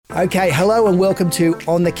Okay, hello and welcome to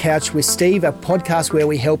On the Couch with Steve, a podcast where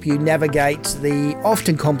we help you navigate the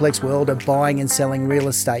often complex world of buying and selling real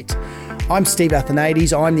estate. I'm Steve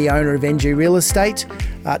Athanates. I'm the owner of NG Real Estate.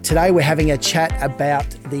 Today we're having a chat about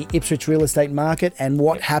the Ipswich real estate market and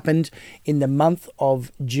what happened in the month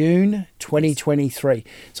of June 2023.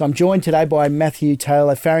 So I'm joined today by Matthew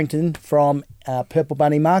Taylor-Farringon from Purple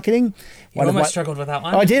Bunny Marketing. You almost struggled with that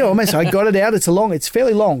one. I did almost. I got it out. It's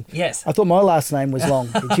fairly long. Yes. I thought my last name was long,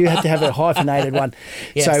 but you had to have a hyphenated one.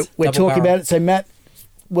 Yes, so we're talking barrel. about it. So Matt,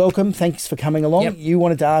 welcome. Thanks for coming along. Yep. You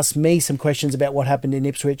wanted to ask me some questions about what happened in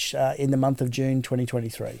Ipswich in the month of June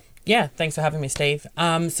 2023. Yeah, thanks for having me, Steve.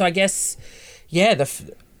 So I guess,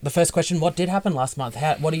 the first question, what did happen last month?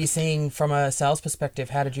 What are you seeing from a sales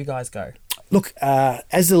perspective? How did you guys go? Look,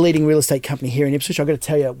 as the leading real estate company here in Ipswich, I've got to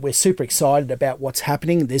tell you, we're super excited about what's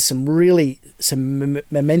happening. There's some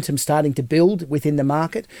momentum starting to build within the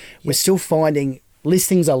market. Yep. We're still finding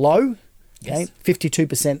listings are low, okay,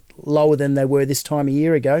 52% lower than they were this time a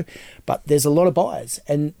year ago, but there's a lot of buyers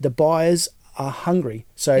and the buyers are hungry.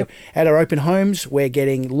 So at our open homes, we're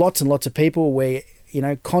getting lots and lots of people. We're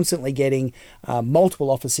constantly getting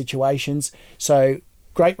multiple offer situations. So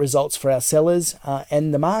great results for our sellers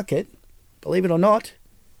and the market, believe it or not,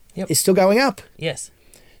 is still going up. Yes.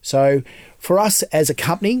 So for us as a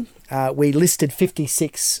company, we listed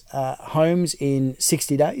 56 homes in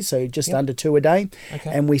 60 days, so just under 2 a day.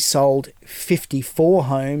 Okay. And we sold 54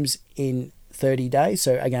 homes in 30 days,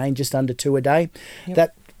 so again, just under 2 a day.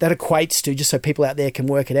 Yep. That equates to, just so people out there can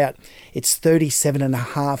work it out, it's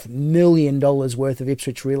 $37.5 million worth of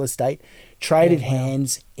Ipswich real estate traded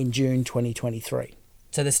hands in June 2023.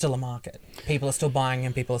 So there's still a market. People are still buying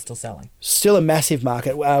and people are still selling. Still a massive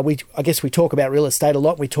market. I guess we talk about real estate a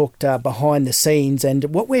lot. We talked behind the scenes, and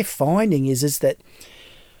what we're finding is that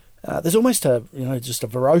there's almost just a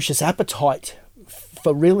ferocious appetite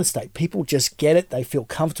for real estate. People just get it. They feel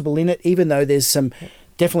comfortable in it, even though there's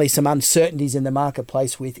definitely some uncertainties in the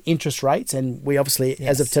marketplace with interest rates. And we obviously,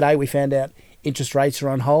 as of today, we found out interest rates are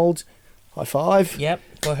on hold. High five. Yep.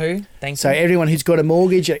 For who? Thanks. So everyone who's got a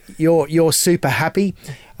mortgage, you're super happy.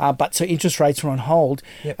 But so interest rates are on hold.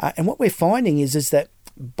 Yep. And what we're finding is that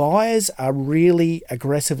buyers are really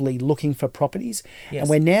aggressively looking for properties. Yes. And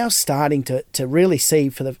we're now starting to really see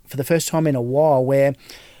for the first time in a while where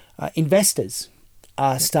investors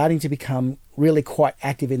are starting to become really quite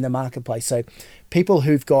active in the marketplace. So people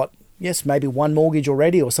who've got, maybe one mortgage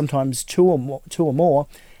already, or sometimes two or more,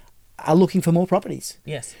 are looking for more properties.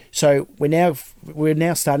 Yes. So we're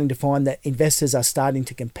now starting to find that investors are starting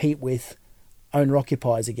to compete with owner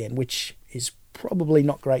occupiers again, which is probably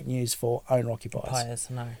not great news for owner occupiers.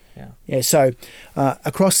 Yeah. So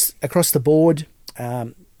across the board,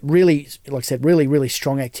 really, like I said, really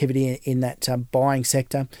strong activity in that buying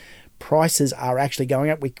sector. Prices are actually going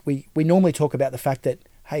up. We normally talk about the fact that,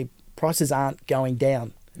 hey, prices aren't going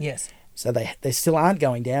down. Yes. So they still aren't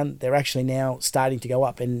going down. They're actually now starting to go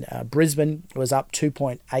up. And Brisbane was up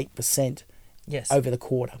 2.8% over the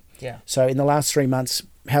quarter. Yeah. So in the last 3 months,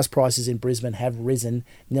 house prices in Brisbane have risen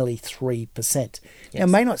nearly 3%. Yes. Now, it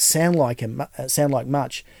may not sound like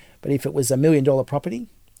much, but if it was $1 million property,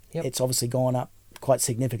 it's obviously gone up quite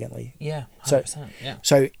significantly. Yeah, 100%.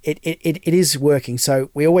 So it is working.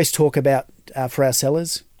 So we always talk about, for our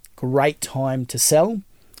sellers, great time to sell.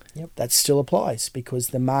 Yep. That still applies because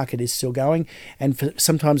the market is still going. And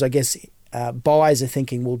sometimes I guess buyers are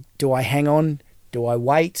thinking, well, do I hang on? Do I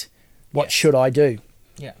wait? What should I do?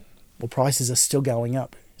 Yeah. Well, prices are still going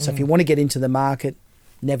up. So if you want to get into the market,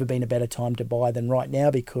 never been a better time to buy than right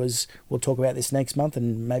now, because we'll talk about this next month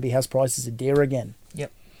and maybe house prices are dear again.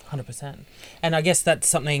 Yep, 100%. And I guess that's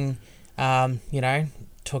something,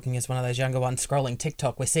 talking as one of those younger ones, scrolling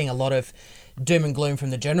TikTok, we're seeing a lot of doom and gloom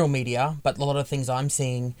from the general media, but a lot of things I'm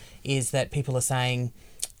seeing is that people are saying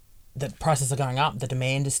that prices are going up, the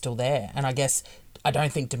demand is still there. And I guess I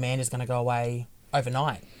don't think demand is going to go away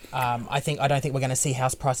overnight. I don't think we're going to see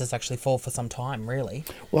house prices actually fall for some time, really.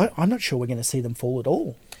 Well, I'm not sure we're going to see them fall at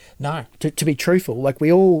all. No. To be truthful, like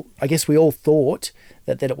we all thought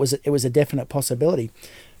that it was a definite possibility.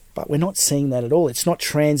 But we're not seeing that at all. It's not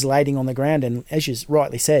translating on the ground. And as you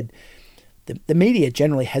rightly said, the media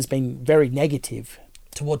generally has been very negative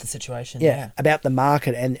toward the situation. About the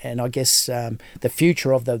market and I guess the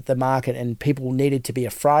future of the market, and people needed to be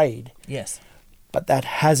afraid. Yes. But that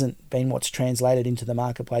hasn't been what's translated into the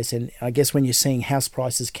marketplace. And I guess when you're seeing house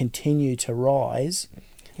prices continue to rise,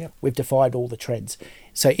 we've defied all the trends.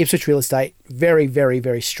 So Ipswich real estate, very, very,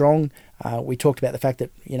 very strong. We talked about the fact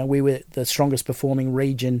that we were the strongest performing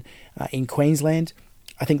region in Queensland.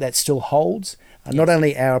 I think that still holds. Not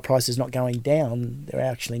only are our prices not going down, they're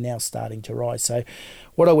actually now starting to rise. So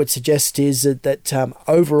what I would suggest is that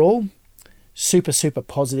overall, super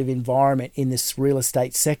positive environment in this real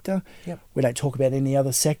estate sector. Yep. We don't talk about any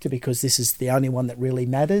other sector because this is the only one that really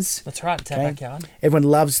matters. That's right, it's our backyard. Everyone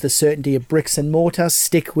loves the certainty of bricks and mortar.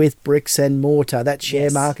 Stick with bricks and mortar. That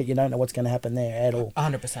share market, you don't know what's going to happen there at all.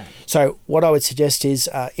 100%. So what I would suggest is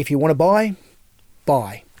if you want to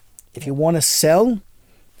buy. If you want to sell,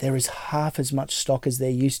 there is half as much stock as there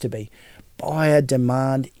used to be. Buyer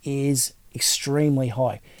demand is extremely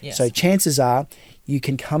high. Yes. So chances are you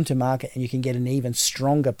can come to market and you can get an even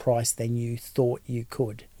stronger price than you thought you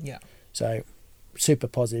could. Yeah. So super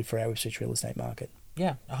positive for our Ipswich real estate market.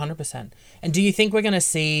 Yeah, 100%. And do you think we're going to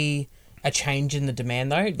see a change in the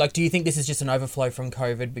demand though? Like, do you think this is just an overflow from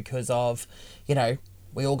COVID because of,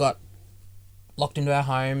 we all got locked into our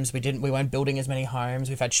homes, we weren't building as many homes,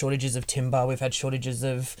 we've had shortages of timber, we've had shortages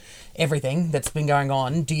of everything that's been going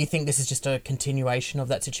on. Do you think this is just a continuation of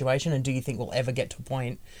that situation, and do you think we'll ever get to a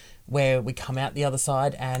point where we come out the other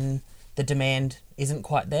side and the demand isn't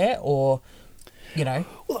quite there, or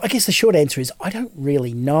Well, I guess the short answer is I don't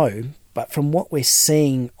really know, but from what we're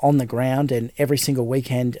seeing on the ground and every single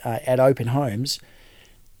weekend at open homes,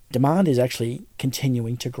 demand is actually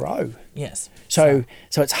continuing to grow. Yes. So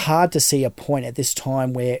it's hard to see a point at this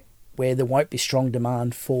time where there won't be strong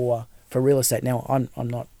demand for real estate. Now, I'm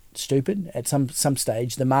not stupid. At some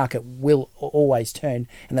stage, the market will always turn,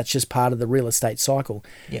 and that's just part of the real estate cycle.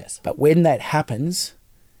 Yes. But when that happens,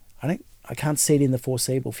 I can't see it in the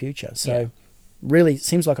foreseeable future. So really, it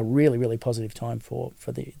seems like a really positive time for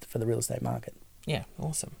the real estate market. Yeah,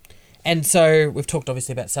 awesome. And so we've talked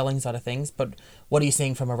obviously about selling side of things, but what are you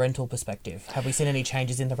seeing from a rental perspective? Have we seen any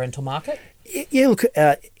changes in the rental market? Yeah, look,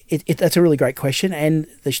 that's a really great question. And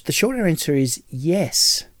the shorter answer is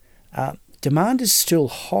yes. Demand is still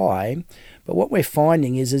high, but what we're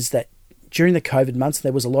finding is that during the COVID months,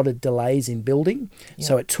 there was a lot of delays in building. Yep.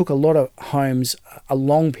 So it took a lot of homes a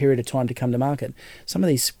long period of time to come to market. Some of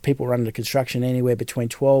these people were under construction anywhere between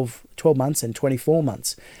 12 months and 24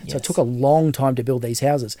 months. Yes. So it took a long time to build these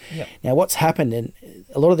houses. Yep. Now, what's happened, and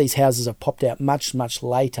a lot of these houses have popped out much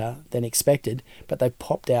later than expected, but they've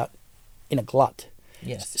popped out in a glut.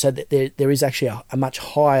 Yes. So there is actually a much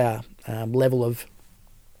higher level of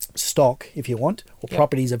stock, if you want, or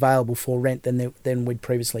properties available for rent than we'd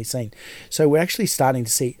previously seen. So we're actually starting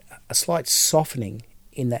to see a slight softening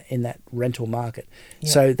in that rental market.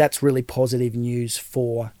 Yep. So that's really positive news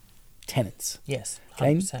for tenants. Yes,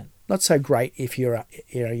 100%. Okay? Not so great if you're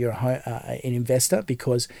an investor,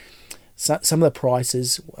 because some of the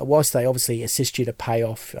prices, whilst they obviously assist you to pay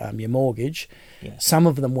off your mortgage, some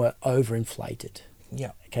of them were overinflated.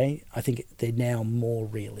 Yeah. Okay, I think they're now more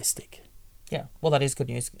realistic. Yeah, well, that is good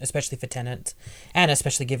news, especially for tenants, and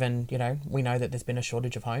especially given, we know that there's been a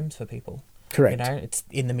shortage of homes for people. Correct. It's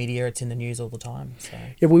in the media, it's in the news all the time. So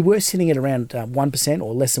yeah, we were sitting at around 1%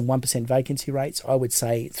 or less than 1% vacancy rates. I would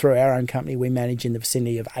say through our own company, we manage in the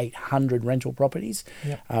vicinity of 800 rental properties.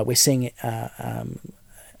 Yep. We're seeing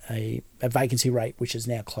a vacancy rate which is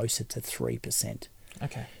now closer to 3%.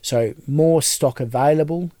 Okay. So more stock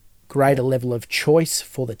available, greater level of choice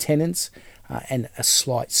for the tenants, and a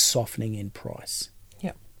slight softening in price.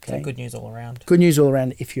 Yeah. Okay. So good news all around. Good news all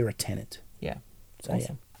around if you're a tenant. Yeah. So,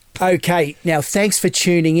 awesome. Yeah. Okay. Now, thanks for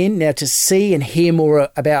tuning in. Now, to see and hear more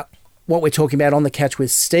about what we're talking about on the Couch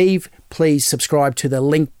with Steve, please subscribe to the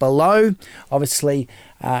link below. Obviously,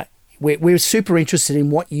 we're super interested in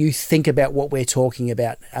what you think about what we're talking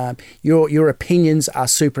about. Your opinions are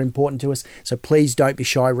super important to us, so please don't be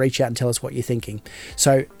shy. Reach out and tell us what you're thinking.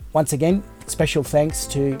 So, once again, special thanks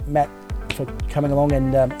to Matt for coming along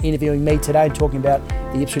and interviewing me today and talking about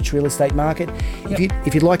the Ipswich real estate market. Yep.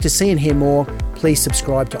 If you'd like to see and hear more, please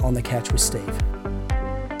subscribe to On the Couch with Steve.